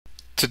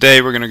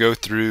Today we're going to go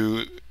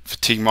through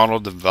fatigue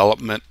model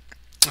development.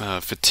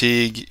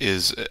 Fatigue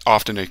is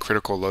often a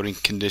critical loading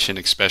condition,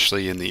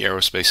 especially in the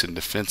aerospace and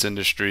defense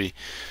industry.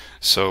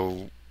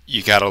 So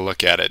you got to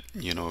look at it.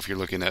 You know, if you're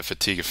looking at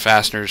fatigue of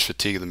fasteners,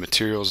 fatigue of the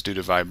materials due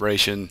to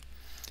vibration,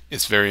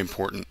 it's very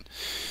important.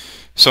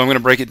 So I'm going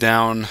to break it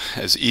down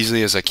as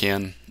easily as I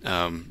can.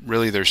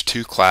 Really, there's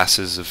two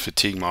classes of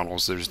fatigue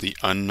models. There's the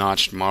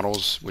unnotched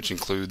models, which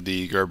include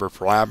the Gerber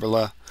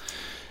parabola,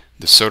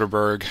 the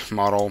Soderberg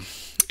model,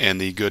 and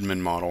the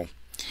Goodman model.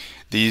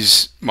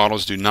 These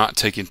models do not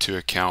take into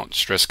account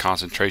stress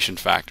concentration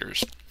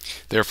factors.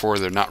 Therefore,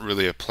 they're not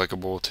really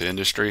applicable to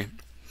industry,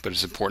 but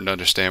it's important to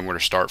understand where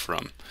to start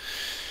from.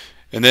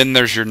 And then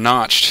there's your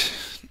notched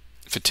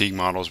fatigue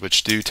models,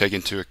 which do take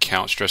into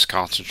account stress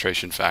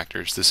concentration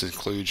factors. This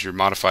includes your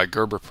modified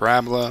Gerber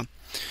parabola,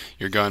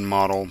 your gun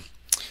model,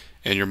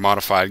 and your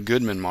modified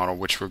Goodman model,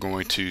 which we're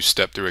going to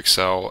step through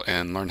Excel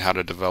and learn how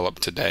to develop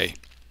today.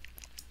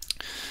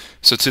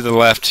 So to the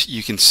left,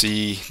 you can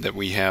see that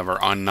we have our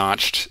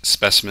unnotched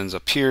specimens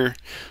up here.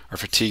 Our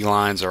fatigue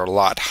lines are a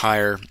lot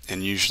higher,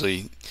 and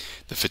usually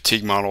the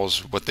fatigue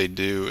models, what they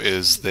do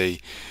is they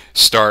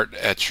start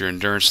at your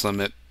endurance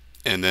limit,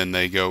 and then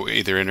they go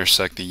either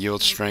intersect the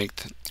yield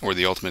strength or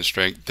the ultimate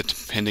strength,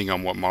 depending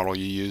on what model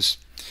you use.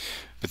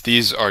 But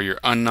these are your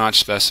unnotched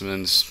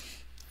specimens.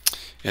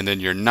 And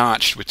then your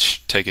notched,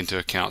 which take into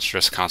account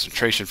stress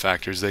concentration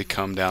factors, they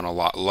come down a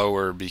lot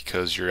lower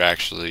because you're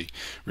actually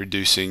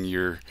reducing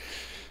your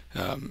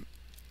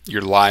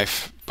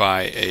life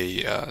by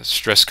a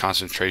stress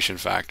concentration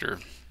factor.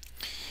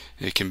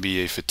 It can be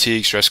a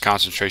fatigue stress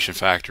concentration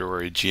factor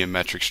or a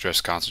geometric stress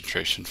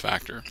concentration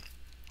factor.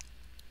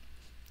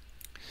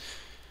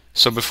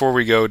 So before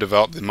we go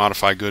develop the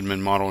modified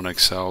Goodman model in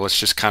Excel, let's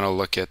just kind of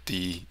look at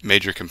the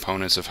major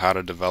components of how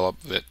to develop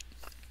it.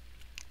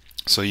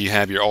 So you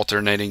have your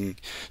alternating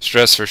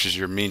stress versus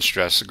your mean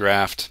stress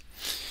graph,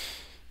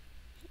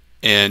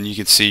 and you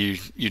can see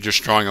you're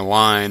just drawing a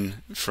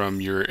line from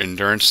your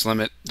endurance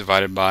limit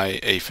divided by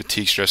a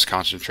fatigue stress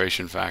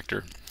concentration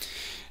factor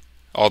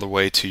all the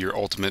way to your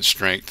ultimate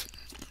strength.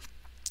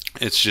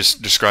 It's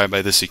just described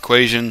by this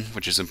equation,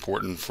 which is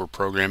important for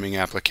programming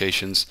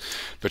applications,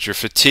 but your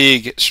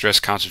fatigue stress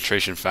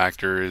concentration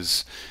factor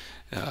is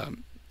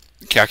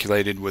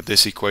calculated with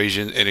this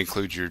equation. It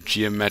includes your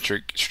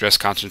geometric stress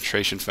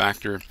concentration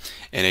factor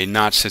and a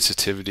notch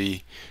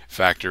sensitivity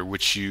factor,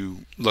 which you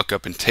look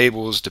up in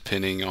tables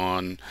depending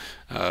on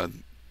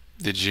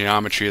the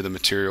geometry of the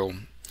material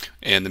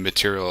and the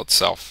material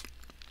itself.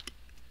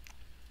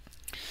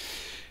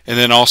 And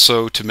then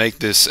also, to make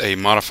this a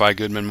modified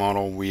Goodman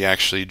model, we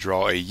actually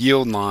draw a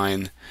yield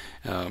line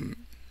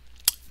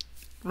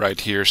right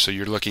here. So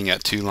you're looking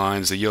at two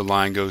lines. The yield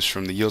line goes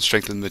from the yield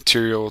strength of the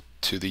material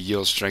to the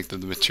yield strength of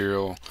the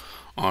material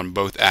on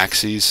both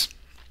axes,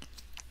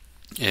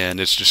 and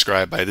it's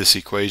described by this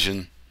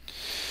equation.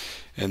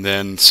 And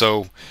then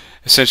so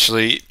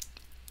essentially,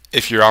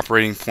 if your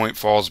operating point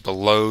falls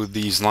below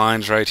these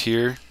lines right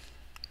here,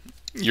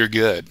 you're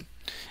good,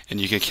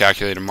 and you can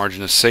calculate a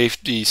margin of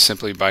safety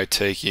simply by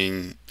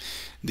taking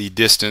the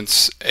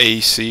distance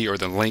AC, or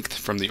the length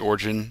from the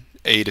origin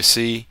A to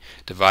C,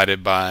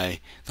 divided by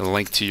the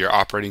length to your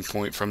operating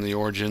point from the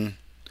origin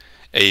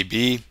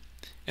AB,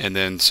 and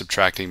then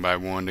subtracting by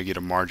 1 to get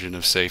a margin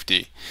of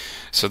safety.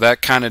 So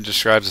that kind of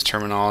describes the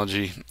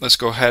terminology. Let's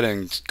go ahead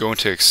and go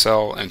into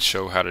Excel and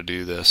show how to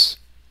do this.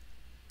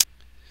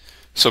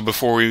 So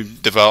before we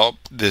develop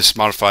this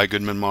modified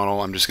Goodman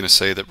model, I'm just going to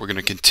say that we're going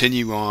to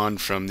continue on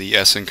from the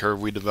S-N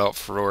curve we developed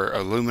for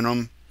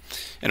aluminum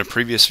in a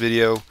previous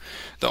video.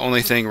 The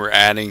only thing we're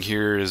adding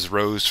here is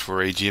rows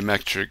for a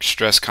geometric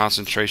stress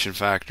concentration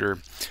factor,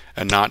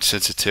 a notch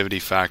sensitivity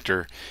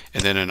factor,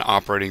 and then an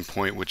operating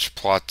point, which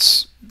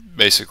plots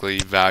basically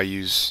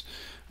values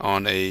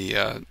on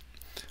a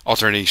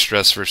alternating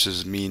stress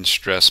versus mean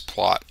stress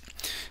plot.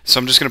 So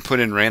I'm just going to put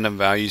in random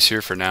values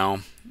here for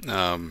now.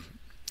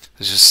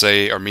 Let's just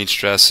say our mean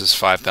stress is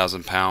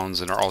 5,000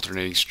 pounds and our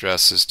alternating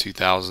stress is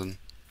 2,000.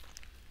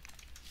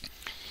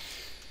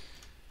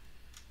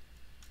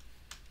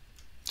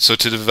 So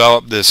to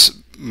develop this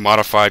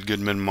modified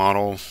Goodman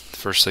model, the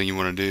first thing you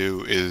want to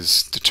do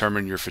is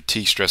determine your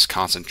fatigue stress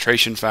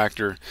concentration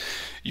factor.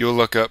 You'll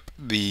look up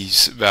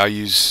these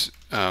values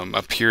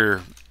up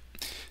here,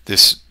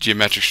 this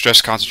geometric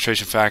stress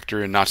concentration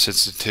factor and notch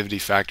sensitivity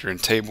factor in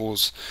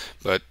tables,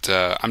 but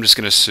I'm just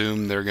going to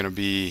assume they're going to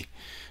be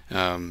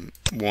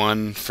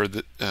 1 for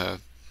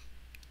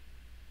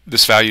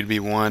this value to be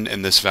 1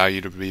 and this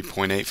value to be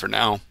 0.8 for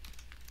now,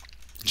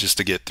 just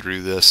to get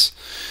through this.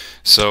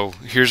 So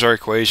here's our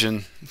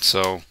equation.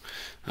 So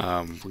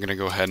we're going to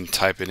go ahead and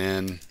type it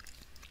in,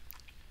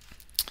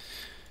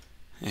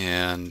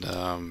 and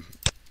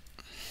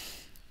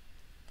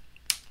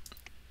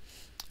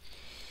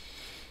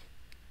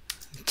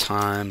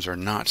times our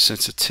notch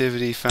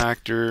sensitivity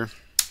factor.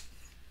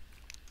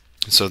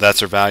 So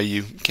that's our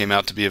value. Came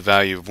out to be a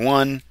value of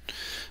 1.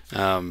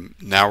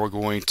 Now we're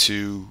going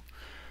to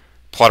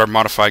plot our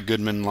modified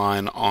Goodman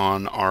line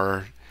on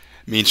our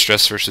mean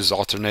stress versus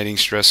alternating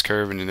stress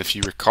curve. And then if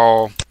you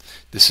recall,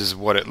 this is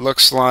what it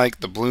looks like.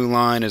 The blue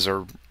line is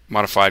our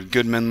modified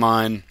Goodman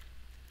line.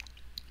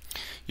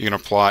 You're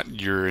going to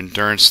plot your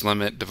endurance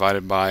limit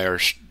divided by our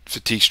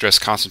fatigue stress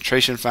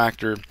concentration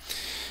factor.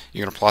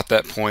 You're going to plot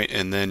that point,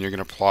 and then you're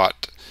going to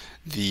plot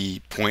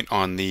the point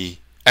on the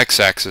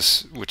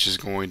x-axis, which is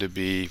going to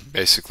be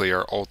basically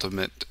our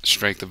ultimate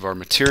strength of our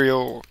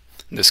material,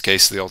 in this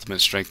case the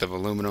ultimate strength of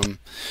aluminum.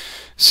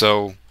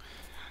 So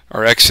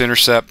our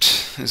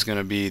x-intercept is going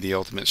to be the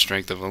ultimate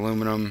strength of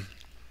aluminum,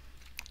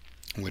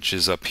 which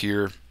is up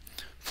here,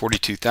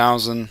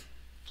 42,000.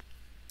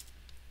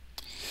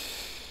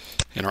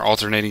 And our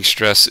alternating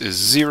stress is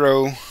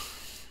 0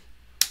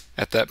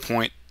 at that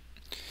point.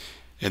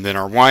 And then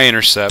our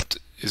y-intercept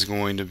is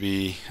going to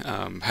be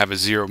have a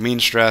 0 mean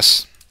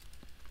stress,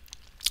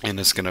 and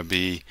it's going to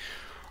be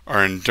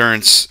our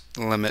endurance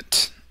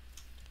limit,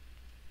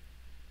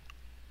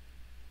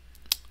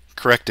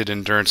 corrected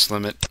endurance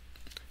limit,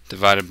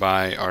 divided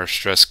by our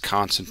stress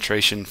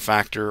concentration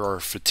factor, or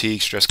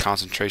fatigue stress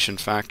concentration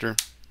factor.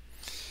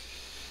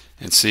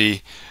 And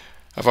see,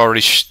 I've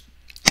already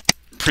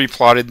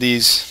pre-plotted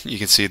these. You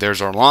can see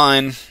there's our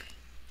line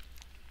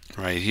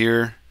right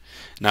here.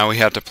 Now we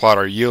have to plot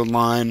our yield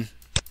line.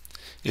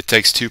 It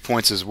takes 2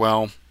 points as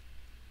well.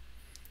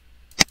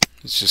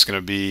 It's going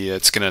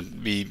to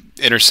be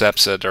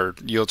intercepts at our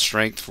yield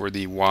strength for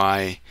the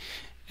y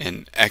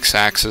and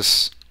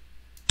x-axis.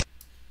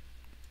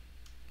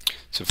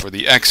 So for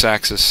the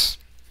x-axis,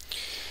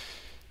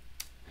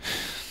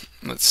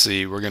 let's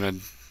see, we're going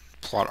to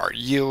plot our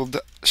yield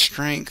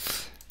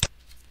strength.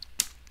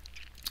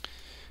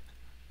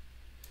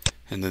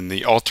 And then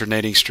the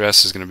alternating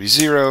stress is going to be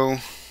 0.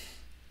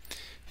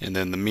 And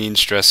then the mean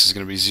stress is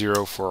going to be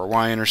 0 for our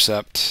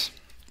y-intercept.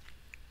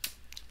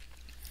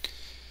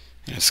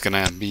 And it's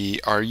going to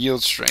be our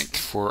yield strength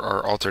for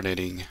our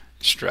alternating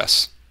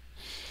stress.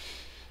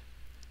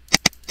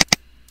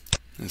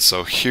 And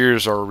so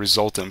here's our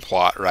resultant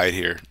plot right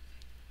here.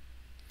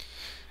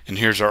 And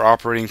here's our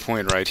operating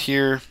point right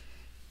here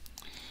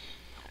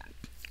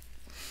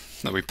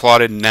that we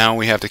plotted. Now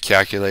we have to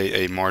calculate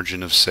a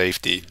margin of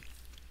safety.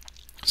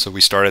 So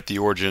we start at the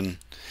origin,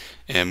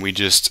 and we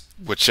just,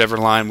 whichever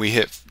line we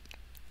hit,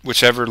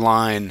 whichever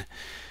line,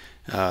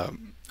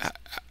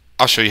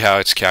 I'll show you how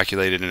it's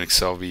calculated in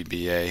Excel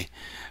VBA,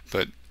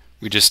 but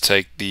we just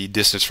take the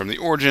distance from the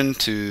origin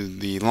to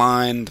the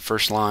line, the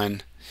first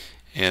line,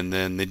 and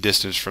then the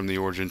distance from the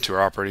origin to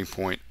our operating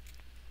point,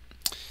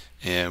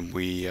 and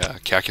we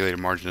calculate a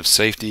margin of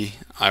safety.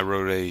 I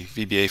wrote a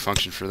VBA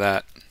function for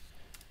that.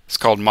 It's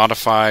called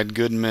modified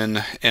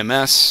Goodman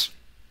MS.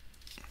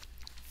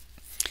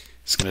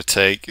 It's going to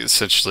take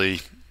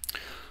essentially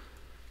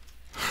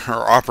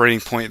our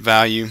operating point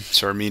value,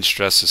 so our mean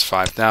stress is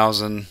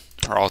 5,000,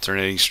 our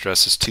alternating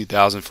stress is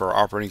 2,000 for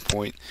our operating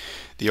point,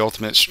 the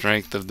ultimate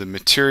strength of the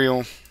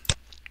material,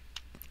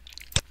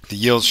 the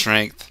yield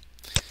strength,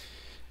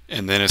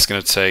 and then it's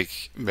going to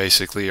take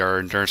basically our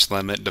endurance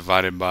limit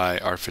divided by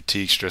our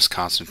fatigue stress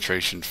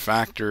concentration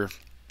factor,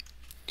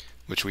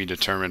 which we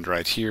determined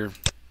right here,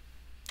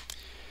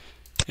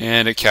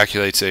 and it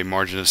calculates a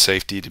margin of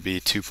safety to be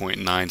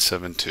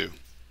 2.972.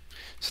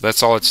 So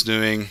that's all it's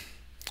doing.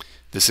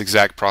 This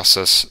exact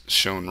process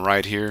shown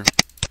right here.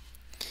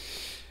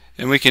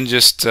 And we can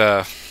just,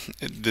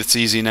 it's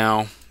easy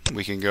now.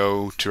 We can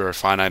go to our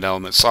finite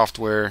element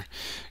software,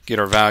 get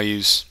our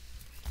values,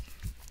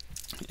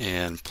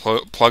 and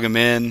plug them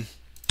in,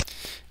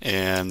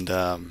 and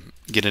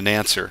get an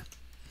answer.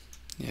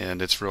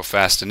 And it's real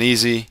fast and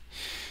easy.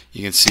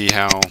 You can see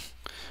how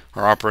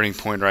our operating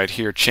point right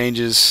here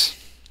changes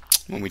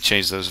when we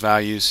change those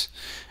values,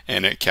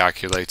 and it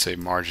calculates a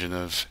margin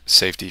of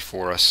safety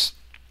for us.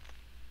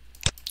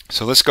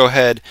 So let's go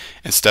ahead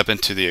and step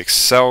into the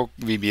Excel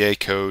VBA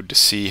code to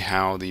see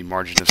how the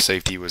margin of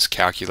safety was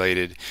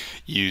calculated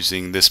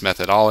using this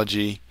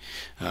methodology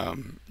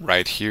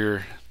right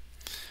here.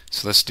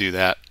 So let's do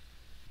that.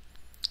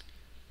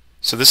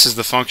 So this is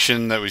the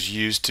function that was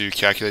used to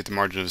calculate the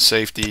margin of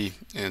safety,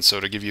 and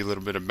so to give you a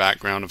little bit of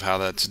background of how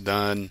that's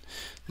done,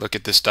 look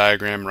at this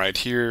diagram right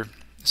here.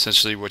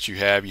 Essentially what you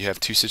have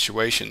two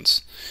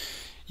situations.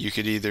 You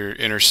could either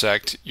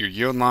intersect your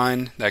yield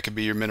line, that could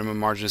be your minimum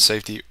margin of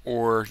safety,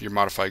 or your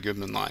modified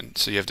Goodman line.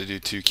 So you have to do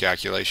two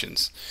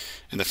calculations.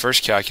 In the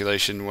first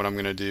calculation, what I'm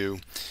going to do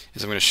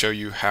is I'm going to show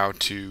you how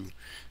to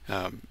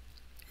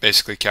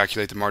basically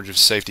calculate the margin of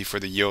safety for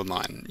the yield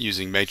line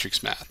using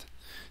matrix math.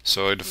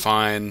 So I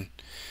define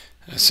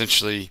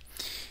essentially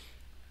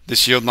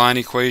this yield line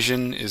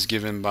equation is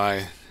given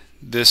by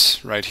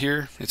this right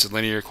here. It's a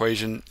linear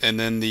equation, and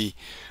then the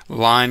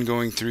line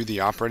going through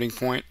the operating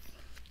point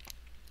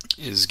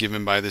is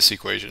given by this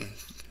equation.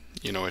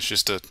 You know, it's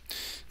just a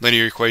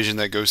linear equation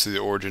that goes through the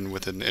origin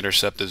with an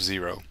intercept of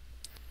 0.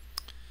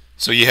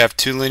 So you have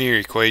two linear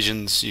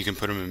equations. You can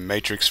put them in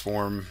matrix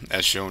form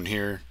as shown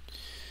here,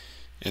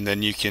 and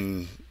then you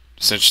can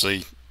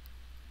essentially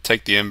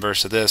take the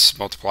inverse of this,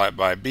 multiply it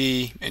by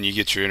b, and you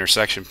get your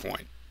intersection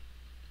point.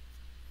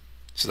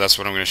 So that's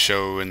what I'm going to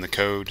show in the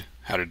code,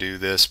 how to do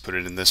this, put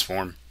it in this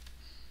form.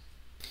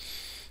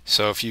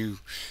 So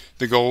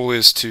the goal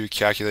is to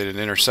calculate an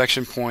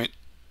intersection point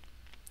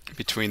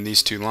between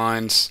these two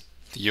lines,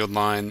 the yield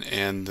line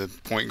and the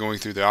point going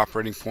through the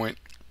operating point,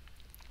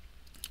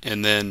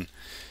 and then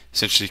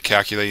essentially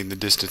calculating the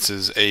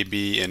distances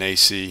AB and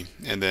AC,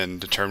 and then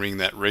determining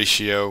that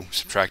ratio,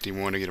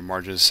 subtracting 1 to get a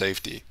margin of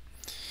safety.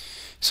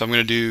 So I'm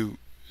going to do,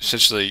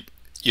 essentially,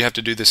 you have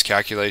to do this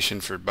calculation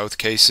for both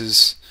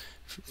cases,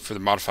 for the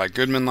modified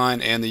Goodman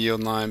line and the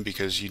yield line,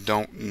 because you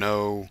don't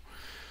know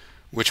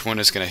which one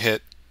is going to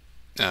hit.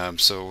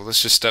 So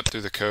let's just step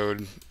through the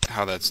code,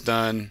 how that's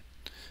done.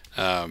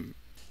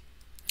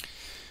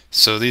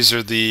 So these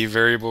are the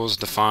variables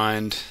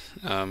defined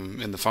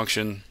in the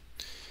function.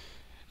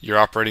 Your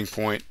operating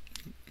point,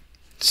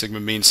 sigma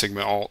mean,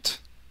 sigma alt,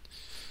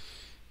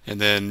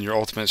 and then your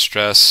ultimate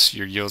stress,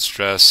 your yield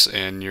stress,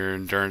 and your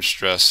endurance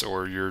stress,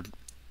 or your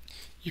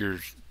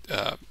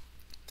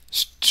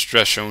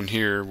stress shown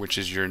here, which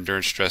is your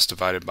endurance stress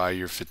divided by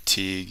your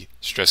fatigue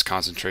stress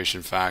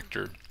concentration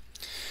factor.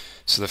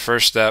 So the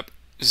first step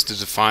is to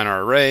define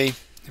our array.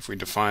 If we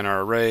define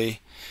our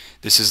array,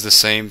 this is the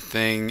same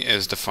thing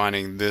as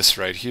defining this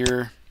right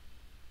here.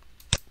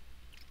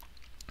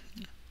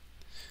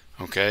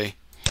 Okay,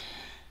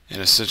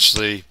 and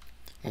essentially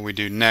what we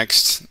do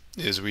next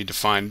is we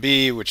define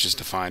B, which is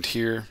defined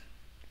here,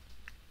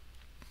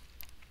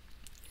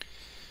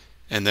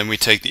 and then we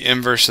take the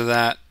inverse of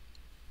that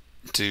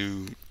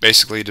to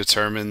basically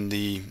determine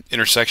the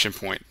intersection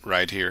point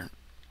right here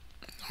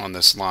on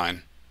this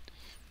line.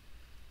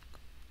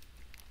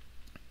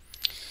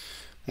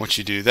 Once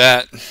you do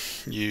that,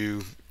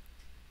 you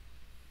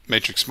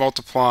matrix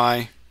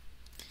multiply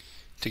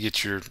to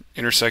get your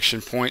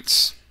intersection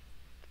points,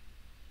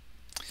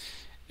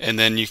 and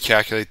then you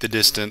calculate the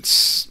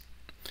distance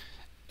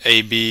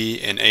AB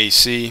and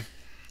AC.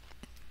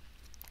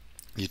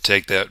 You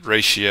take that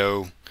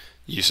ratio,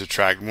 you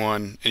subtract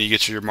 1, and you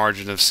get your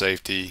margin of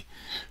safety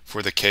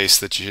for the case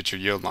that you hit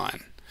your yield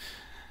line.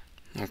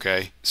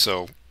 Okay,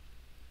 so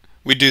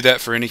we do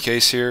that for any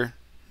case here.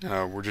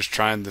 We're just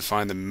trying to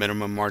find the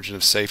minimum margin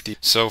of safety.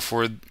 So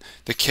for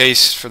the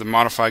case for the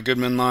modified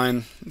Goodman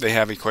line, they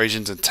have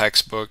equations in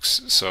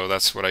textbooks, so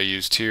that's what I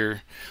used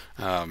here.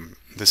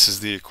 This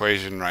is the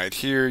equation right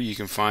here. You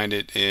can find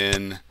it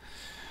in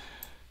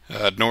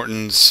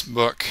Norton's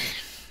book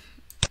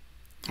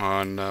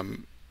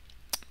on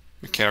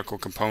mechanical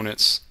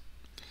components.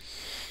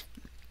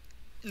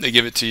 They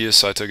give it to you,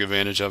 so I took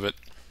advantage of it.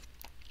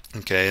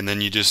 Okay, and then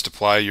you just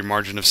apply your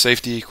margin of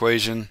safety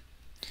equation.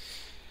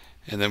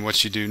 And then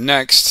what you do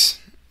next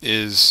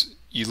is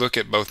you look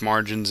at both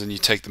margins and you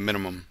take the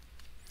minimum,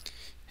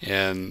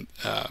 and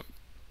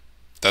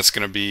that's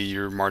going to be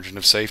your margin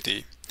of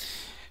safety.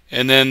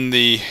 And then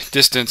the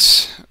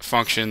distance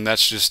function,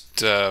 that's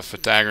just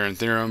Pythagorean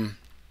theorem,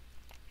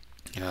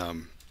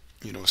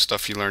 you know,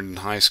 stuff you learned in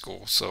high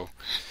school. So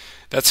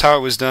that's how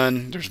it was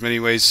done. There's many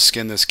ways to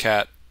skin this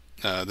cat.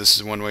 This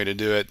is one way to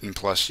do it, and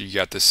plus you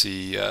got to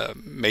see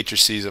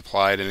matrices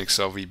applied in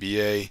Excel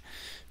VBA,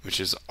 which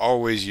is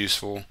always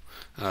useful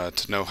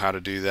to know how to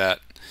do that.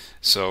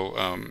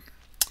 So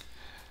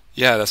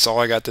yeah, that's all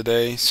I got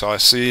today. So I'll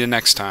see you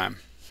next time.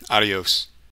 Adios.